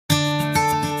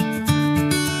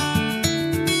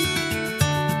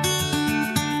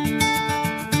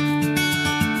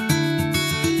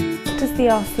does the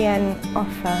RCN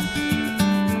offer?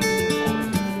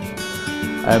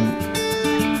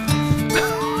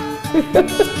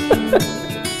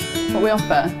 What we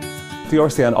offer? The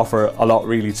RCN offer a lot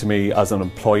really to me as an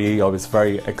employee. I was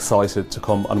very excited to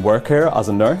come and work here as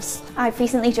a nurse. I've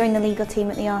recently joined the legal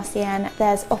team at the RCN.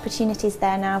 There's opportunities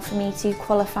there now for me to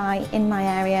qualify in my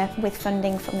area with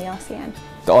funding from the RCN.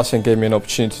 The RCN gave me an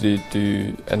opportunity to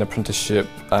do an apprenticeship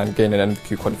and gain an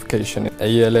NVQ qualification. A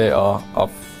year later,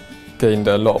 I've gained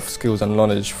a lot of skills and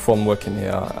knowledge from working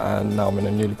here, and now I'm in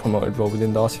a newly promoted role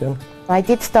within the RCN. I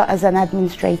did start as an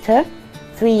administrator.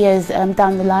 3 years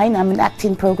down the line, I'm an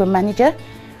acting programme manager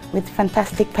with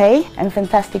fantastic pay and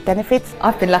fantastic benefits.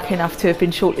 I've been lucky enough to have been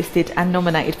shortlisted and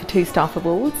nominated for 2 staff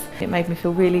awards. It made me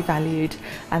feel really valued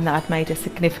and that I've made a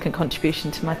significant contribution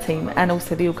to my team and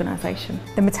also the organisation.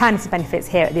 The maternity benefits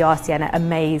here at the RCN are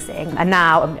amazing, and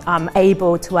now I'm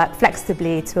able to work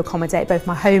flexibly to accommodate both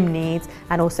my home needs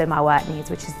and also my work needs,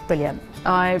 which is brilliant.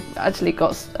 I actually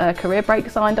got a career break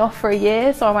signed off for a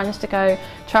year, so I managed to go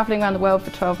travelling around the world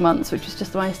for 12 months, which was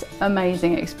just the most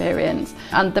amazing experience.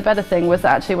 And the better thing was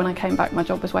that actually when I came back, my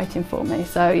job was waiting for me.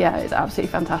 So yeah, it's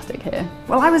absolutely fantastic here.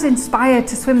 Well, I was inspired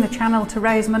to swim the channel to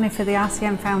raise money for the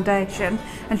RCN Foundation,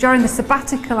 and during the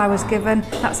sabbatical I was given,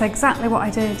 that's exactly what I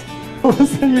did. What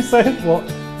was it you said?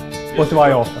 What do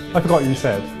I offer? I forgot what you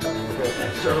said.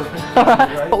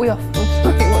 What we offer.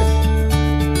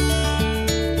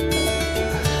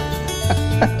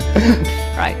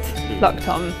 Right, locked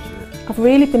on. I've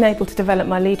really been able to develop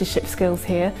my leadership skills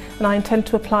here, and I intend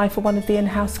to apply for one of the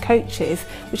in-house coaches,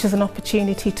 which is an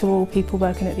opportunity to all people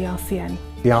working at the RCN.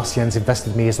 The RCN's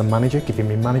invested in me as the manager, giving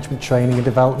me management training and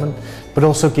development, but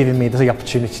also giving me the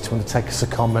opportunity to undertake a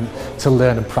secondment to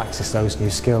learn and practice those new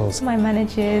skills. My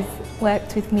managers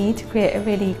worked with me to create a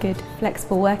really good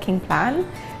flexible working plan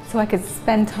so I could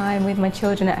spend time with my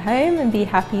children at home and be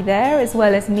happy there, as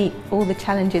well as meet all the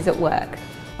challenges at work.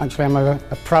 Actually, I'm a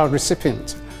proud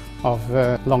recipient of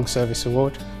the Long Service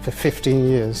Award for 15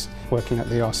 years working at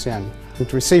the RCN.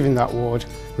 And receiving that award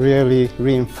really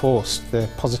reinforced the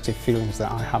positive feelings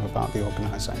that I have about the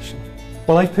organisation.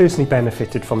 Well, I've personally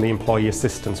benefited from the Employee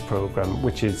Assistance Programme,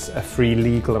 which is a free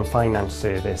legal and finance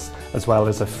service, as well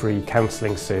as a free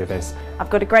counselling service.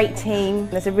 I've got a great team,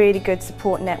 there's a really good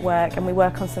support network, and we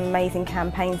work on some amazing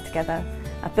campaigns together.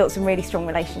 I've built some really strong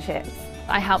relationships.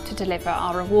 I help to deliver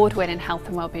our award-winning health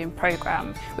and wellbeing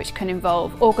programme, which can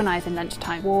involve organising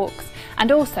lunchtime walks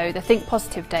and also the Think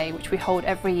Positive Day, which we hold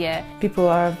every year. People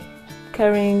are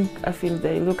caring, I feel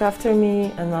they look after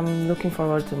me, and I'm looking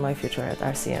forward to my future at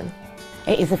RCN.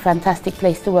 It is a fantastic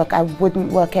place to work. I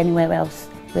wouldn't work anywhere else,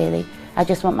 really. I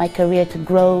just want my career to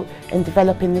grow and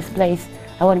develop in this place.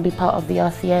 I want to be part of the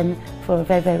RCN for a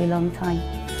very, very long time.